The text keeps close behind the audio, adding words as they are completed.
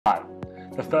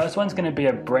The first one's going to be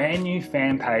a brand new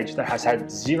fan page that has had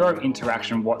zero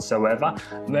interaction whatsoever.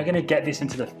 We're going to get this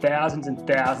into the thousands and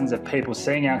thousands of people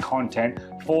seeing our content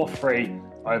for free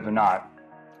overnight.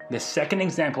 The second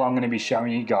example I'm going to be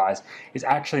showing you guys is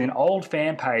actually an old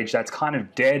fan page that's kind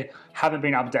of dead, haven't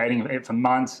been updating it for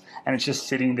months, and it's just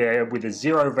sitting there with a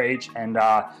zero reach and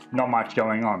not much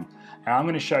going on. And I'm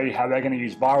going to show you how they're going to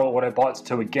use Viral Autobots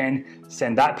to again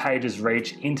send that page's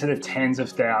reach into the tens of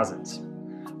thousands.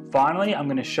 Finally, I'm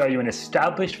going to show you an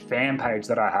established fan page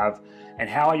that I have and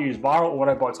how I use Viral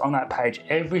Autobots on that page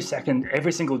every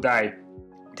single day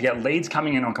to get leads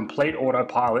coming in on complete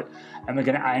autopilot, and we're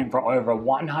going to aim for over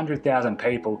 100,000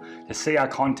 people to see our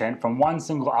content from one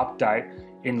single update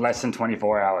in less than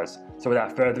 24 hours. So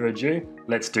without further ado,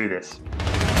 let's do this.